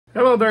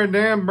Hello there,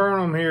 Dan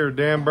Burnham here,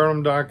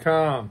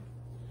 danburnham.com.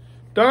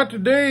 Dr.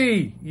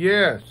 D,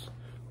 yes.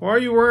 Why are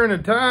you wearing a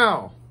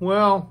towel?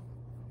 Well,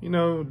 you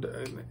know,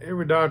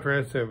 every doctor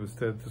has to have a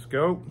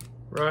stethoscope,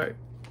 right?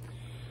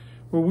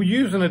 Well, we're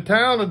using a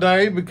towel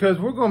today because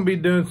we're going to be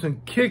doing some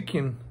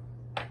kicking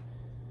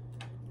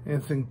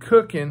and some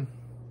cooking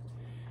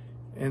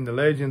in the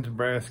Legends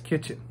Brass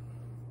Kitchen.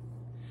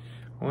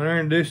 I want to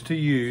introduce to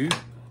you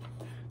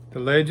the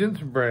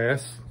Legends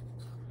Brass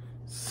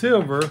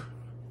Silver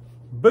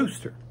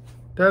Booster.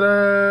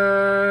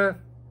 Ta-da!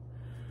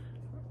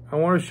 I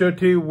want to show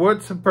to you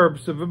what's the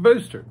purpose of a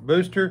booster.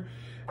 Booster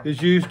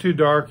is used to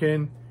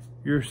darken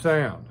your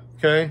sound,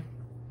 okay?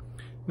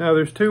 Now,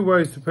 there's two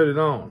ways to put it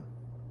on.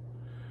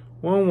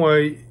 One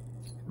way,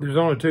 there's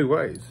only two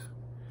ways.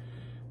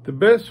 The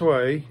best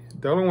way,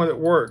 the only one that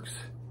works,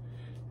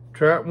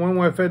 try it one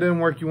way. If it doesn't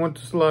work, you want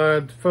to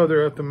slide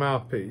further up the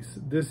mouthpiece.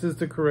 This is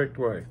the correct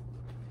way.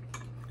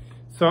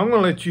 So I'm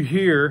going to let you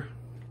hear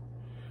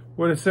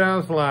what it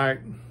sounds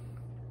like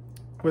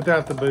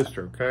without the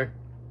booster, okay?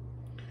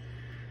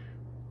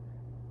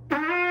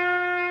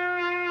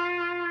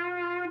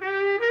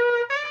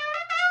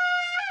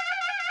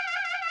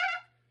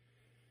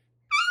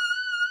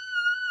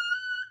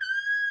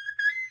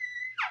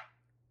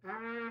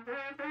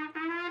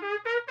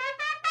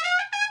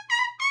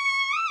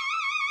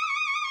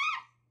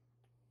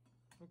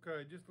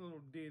 Okay, just a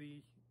little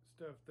ditty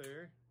stuff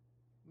there.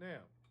 Now,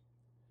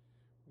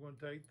 we're going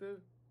to take the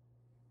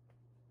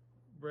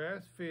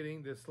brass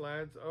fitting that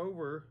slides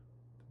over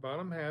the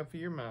bottom half of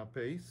your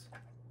mouthpiece.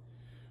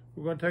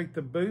 We're going to take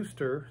the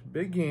booster,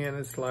 big end,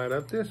 and slide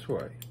up this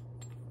way.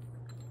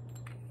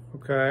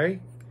 Okay?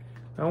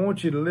 I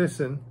want you to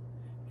listen.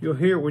 You'll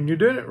hear when you're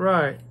doing it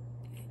right,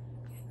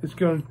 it's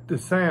going to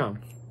sound.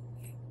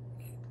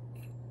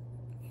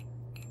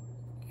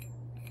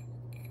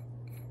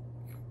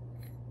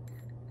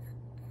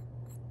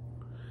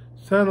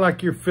 Sound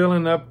like you're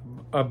filling up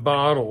a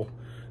bottle.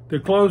 The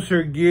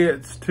closer it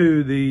gets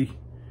to the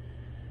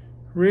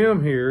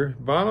rim here,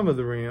 bottom of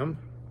the rim,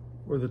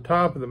 or the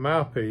top of the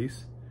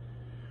mouthpiece,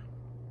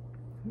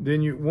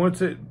 then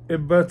once it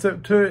butts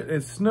up to it,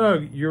 it's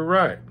snug, you're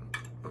right.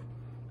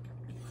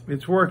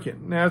 It's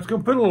working. Now it's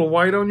gonna put a little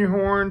weight on your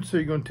horn, so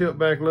you're gonna tilt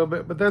back a little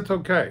bit, but that's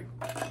okay.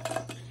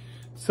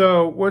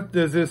 So what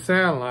does this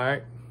sound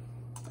like?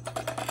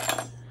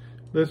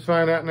 Let's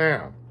find out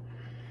now.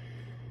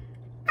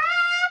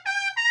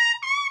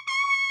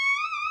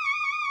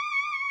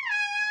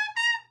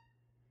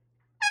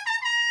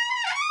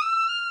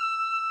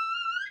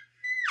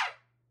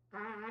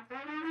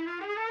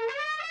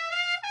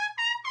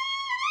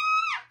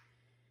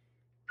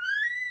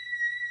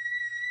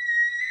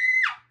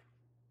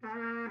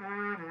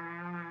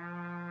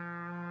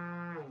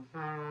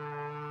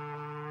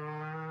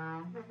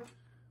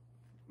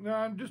 No,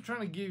 I'm just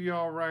trying to give you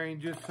all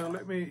ranges, so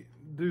let me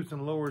do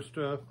some lower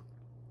stuff.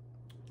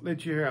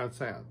 Let you hear how it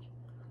sounds.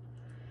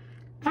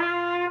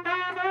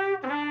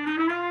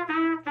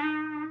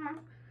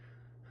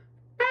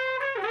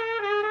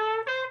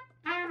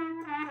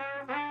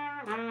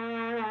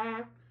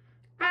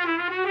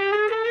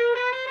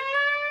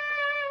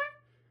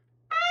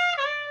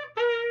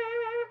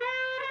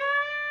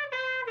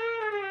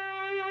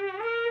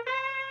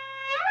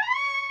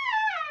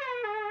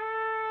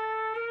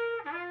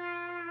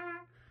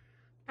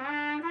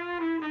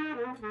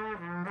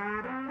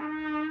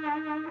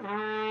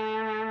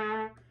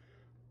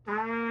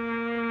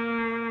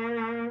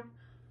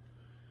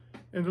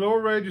 In the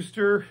lower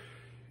register,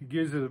 it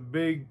gives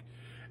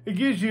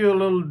you a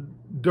little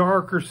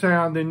darker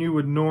sound than you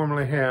would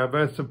normally have.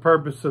 That's the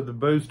purpose of the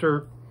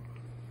booster,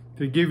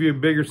 to give you a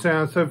bigger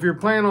sound. So if you're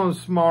playing on a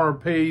smaller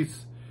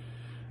piece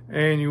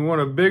and you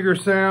want a bigger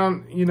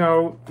sound, you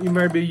know, you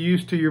may be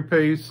used to your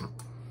piece.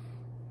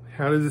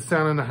 How does it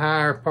sound in the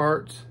higher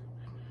parts?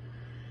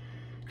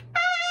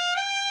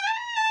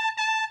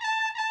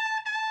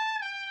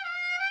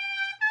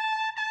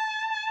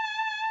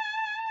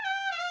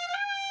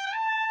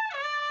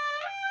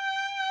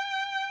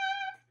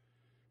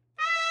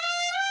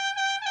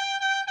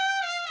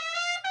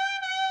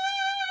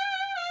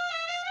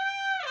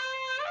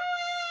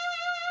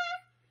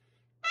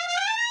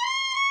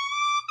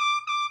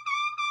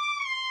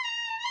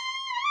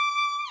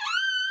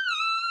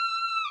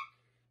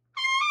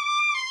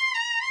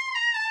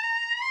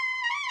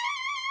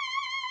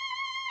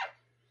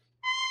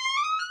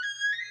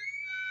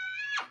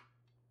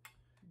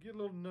 Get a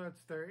little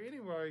nuts there.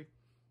 Anyway,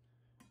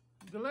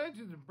 the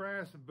Legends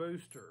Brass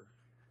Booster.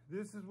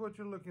 This is what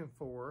you're looking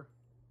for.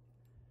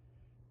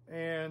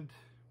 And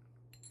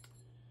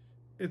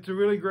it's a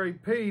really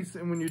great piece.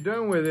 And when you're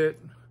done with it,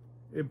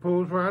 it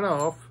pulls right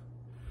off.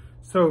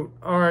 So,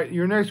 all right,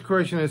 your next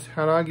question is,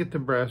 how do I get the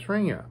brass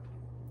ring out?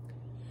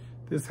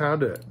 This is how I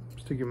do it.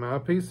 Stick your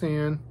mouthpiece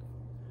in,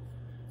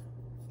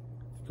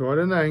 go at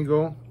an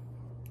angle,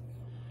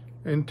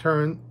 and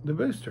turn the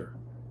booster.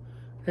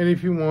 And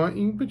if you want,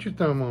 you can put your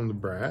thumb on the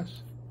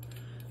brass.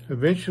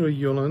 Eventually,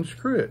 you'll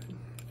unscrew it.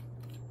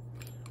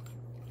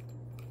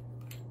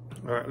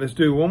 All right, let's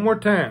do it one more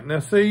time. Now,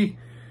 see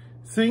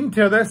So you can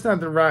tell that's not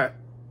the right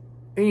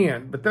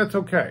end, but that's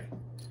okay.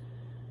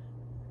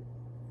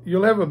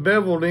 You'll have a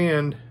beveled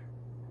end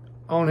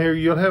on here.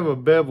 You'll have a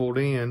beveled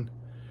end,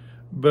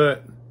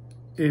 but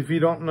if you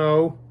don't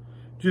know,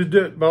 just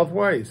do it both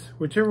ways.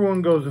 Whichever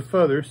one goes the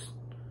furthest.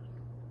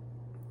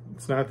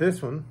 It's not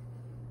this one.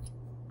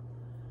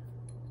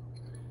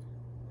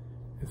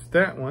 It's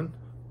that one.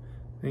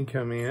 Then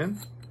come in.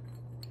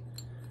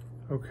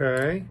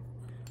 Okay.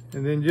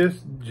 And then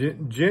just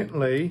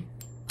gently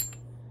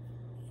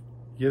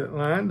get it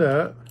lined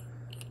up.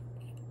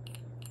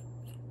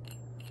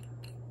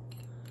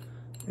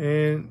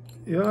 And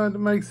you'll have to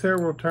make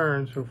several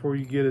turns before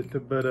you get it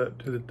to butt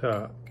up to the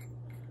top.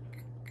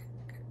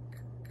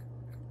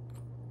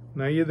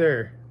 Now you're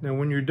there. Now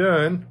when you're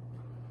done,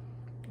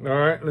 all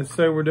right, let's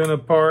say we're done a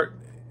part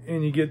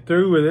and you get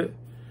through with it,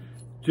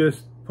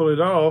 just pull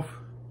it off.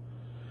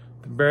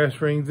 The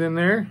brass ring's in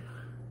there,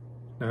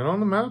 not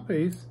on the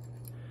mouthpiece.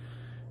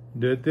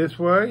 Do it this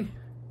way,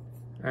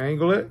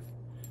 angle it,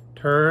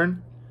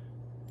 turn,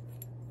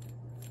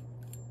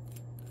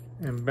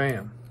 and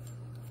bam.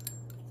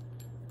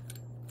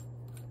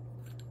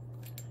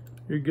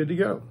 You're good to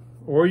go.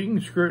 Or you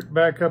can screw it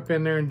back up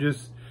in there and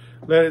just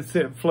let it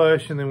sit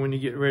flush, and then when you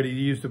get ready to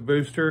use the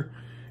booster,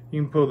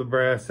 you can pull the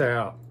brass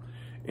out.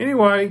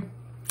 Anyway,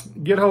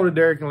 get hold of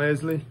Derek and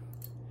Leslie.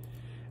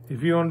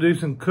 If you want to do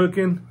some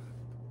cooking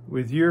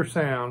with your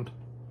sound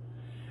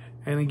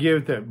and give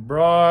it that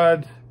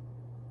broad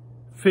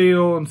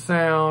feel and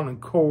sound and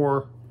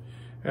core,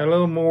 add a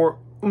little more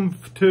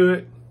oomph to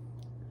it,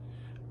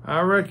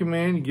 I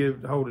recommend you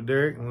get hold of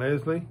Derek and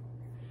Leslie.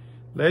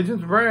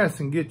 Legends Brass,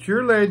 and get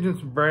your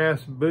Legends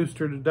Brass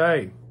booster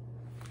today.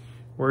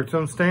 Works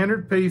on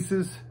standard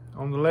pieces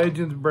on the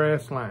Legends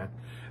Brass line.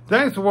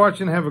 Thanks for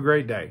watching. Have a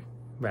great day.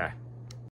 Bye.